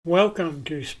Welcome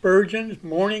to Spurgeon's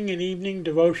Morning and Evening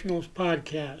Devotionals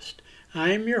podcast.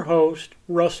 I am your host,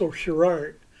 Russell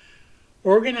Sherrard.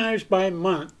 Organized by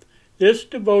month, this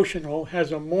devotional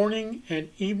has a morning and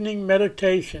evening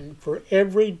meditation for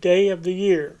every day of the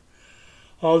year.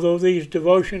 Although these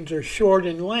devotions are short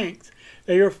in length,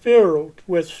 they are filled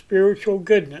with spiritual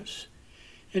goodness.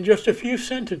 In just a few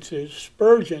sentences,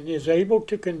 Spurgeon is able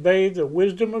to convey the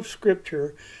wisdom of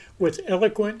Scripture with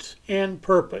eloquence and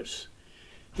purpose.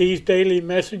 These daily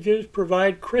messages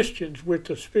provide Christians with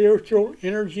the spiritual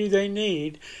energy they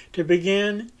need to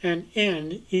begin and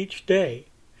end each day.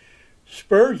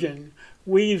 Spurgeon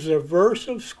weaves a verse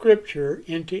of Scripture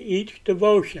into each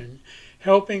devotion,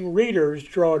 helping readers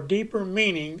draw deeper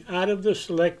meaning out of the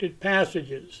selected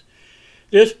passages.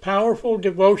 This powerful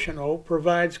devotional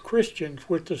provides Christians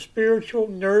with the spiritual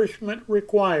nourishment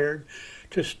required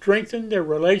to strengthen their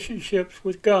relationships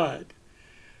with God.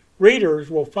 Readers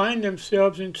will find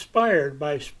themselves inspired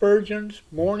by Spurgeon's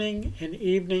morning and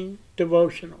evening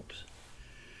devotionals.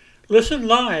 Listen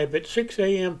live at 6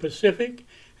 a.m. Pacific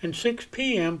and 6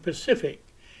 p.m. Pacific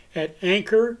at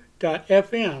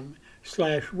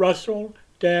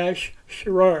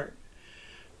anchor.fm/Russell-Sherrard.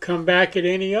 Come back at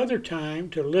any other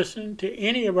time to listen to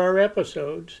any of our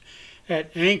episodes at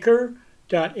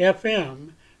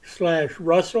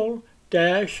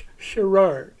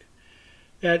anchor.fm/Russell-Sherrard.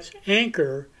 That's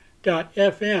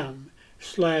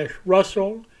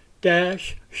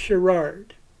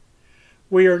anchor.fm/Russell-Sherrard.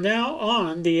 We are now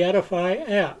on the Edify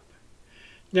app.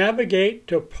 Navigate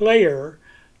to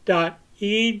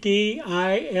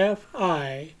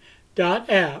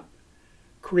player.edifi.app,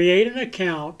 create an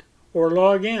account, or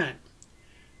log in.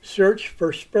 Search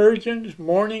for Spurgeon's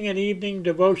Morning and Evening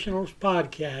Devotionals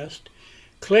podcast,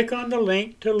 click on the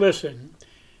link to listen,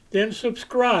 then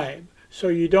subscribe so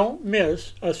you don't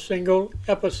miss a single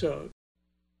episode.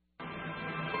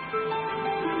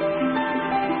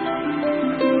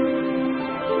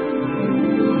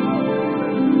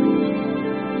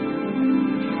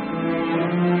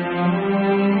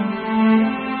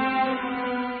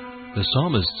 The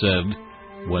psalmist said,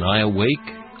 "When I awake,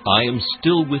 I am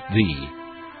still with Thee."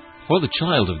 For the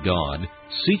child of God,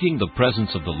 seeking the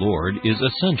presence of the Lord is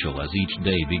essential as each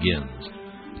day begins.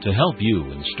 To help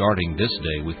you in starting this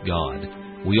day with God,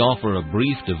 we offer a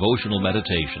brief devotional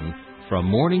meditation from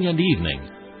morning and evening,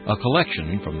 a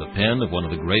collection from the pen of one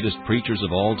of the greatest preachers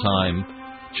of all time,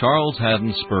 Charles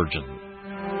Haddon Spurgeon.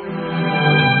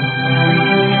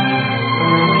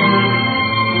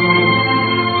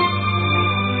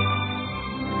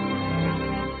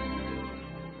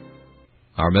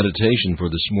 Our meditation for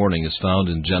this morning is found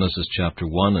in Genesis chapter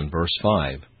 1 and verse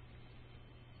 5.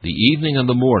 The evening and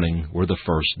the morning were the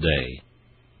first day.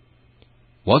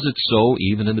 Was it so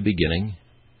even in the beginning?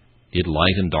 Did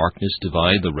light and darkness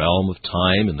divide the realm of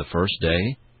time in the first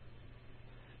day?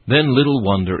 Then little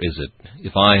wonder is it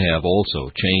if I have also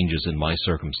changes in my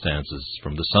circumstances,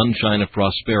 from the sunshine of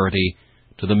prosperity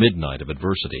to the midnight of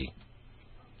adversity.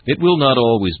 It will not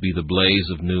always be the blaze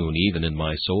of noon even in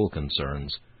my soul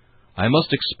concerns. I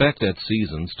must expect at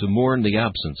seasons to mourn the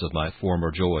absence of my former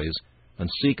joys, and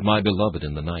seek my beloved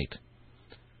in the night.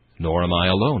 Nor am I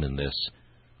alone in this,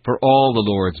 for all the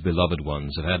Lord's beloved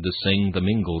ones have had to sing the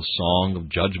mingled song of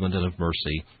judgment and of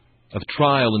mercy, of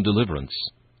trial and deliverance,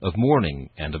 of mourning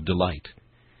and of delight.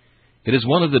 It is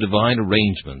one of the divine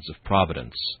arrangements of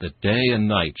providence that day and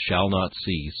night shall not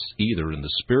cease, either in the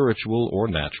spiritual or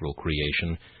natural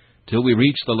creation, till we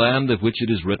reach the land of which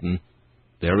it is written,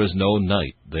 "There is no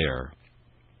night there."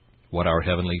 What our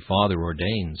Heavenly Father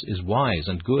ordains is wise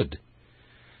and good.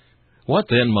 What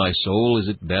then, my soul, is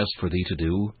it best for thee to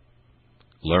do?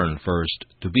 Learn first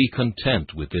to be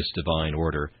content with this divine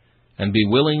order, and be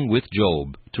willing with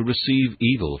Job to receive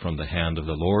evil from the hand of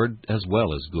the Lord as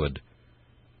well as good.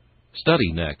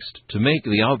 Study next to make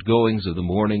the outgoings of the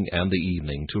morning and the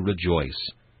evening to rejoice.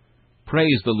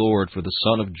 Praise the Lord for the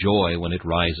sun of joy when it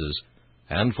rises,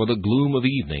 and for the gloom of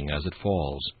evening as it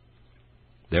falls.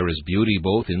 There is beauty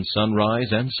both in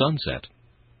sunrise and sunset.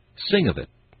 Sing of it,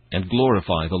 and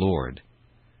glorify the Lord.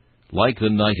 Like the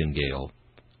nightingale,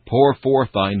 pour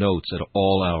forth thy notes at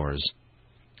all hours.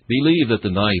 Believe that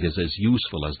the night is as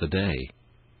useful as the day.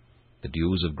 The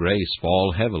dews of grace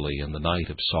fall heavily in the night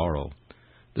of sorrow.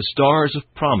 The stars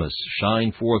of promise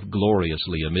shine forth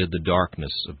gloriously amid the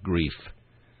darkness of grief.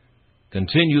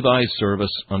 Continue thy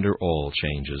service under all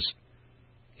changes.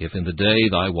 If in the day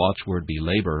thy watchword be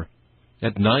labor,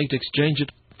 at night exchange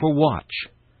it for watch.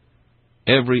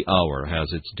 Every hour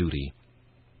has its duty.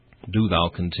 Do thou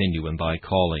continue in thy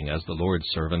calling as the Lord's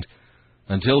servant,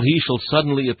 until he shall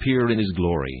suddenly appear in his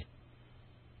glory.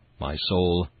 My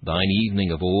soul, thine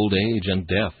evening of old age and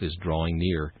death is drawing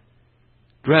near.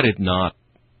 Dread it not,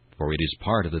 for it is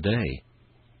part of the day.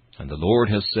 And the Lord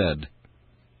has said,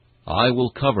 I will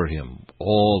cover him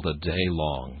all the day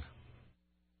long.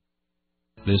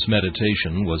 This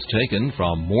meditation was taken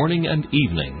from Morning and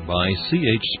Evening by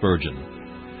C.H.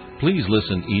 Spurgeon. Please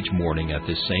listen each morning at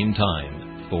this same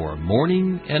time for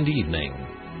Morning and Evening.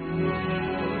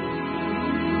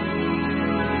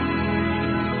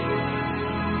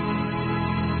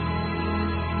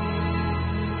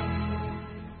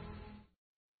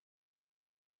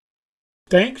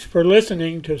 Thanks for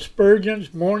listening to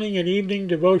Spurgeon's Morning and Evening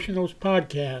Devotionals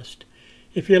podcast.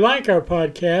 If you like our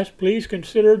podcast, please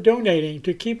consider donating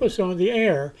to keep us on the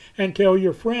air and tell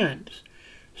your friends.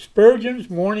 Spurgeon's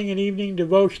Morning and Evening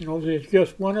Devotionals is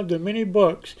just one of the many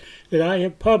books that I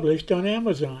have published on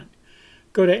Amazon.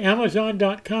 Go to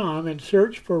Amazon.com and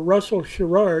search for Russell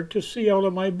Sherrard to see all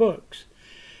of my books.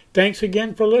 Thanks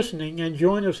again for listening, and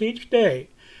join us each day,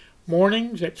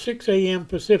 mornings at 6 a.m.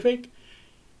 Pacific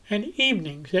and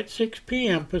evenings at 6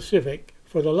 p.m. Pacific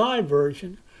for the live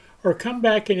version, or come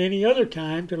back at any other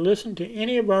time to listen to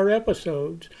any of our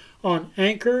episodes on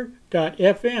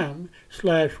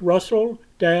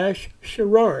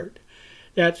anchor.fm/Russell-Sherrard.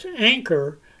 That's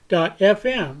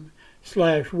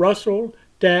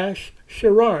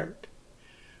anchor.fm/Russell-Sherrard.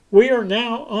 We are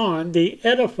now on the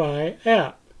Edify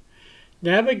app.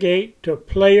 Navigate to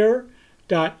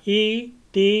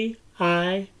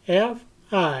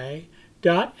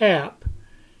player.edifi.app.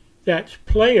 That's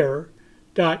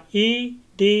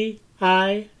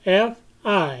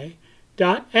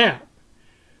player.edifi.app.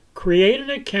 Create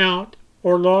an account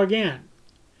or log in.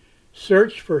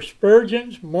 Search for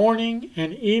Spurgeon's Morning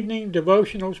and Evening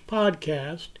Devotionals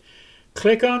podcast.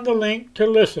 Click on the link to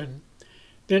listen,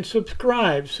 then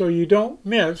subscribe so you don't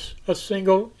miss a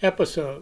single episode.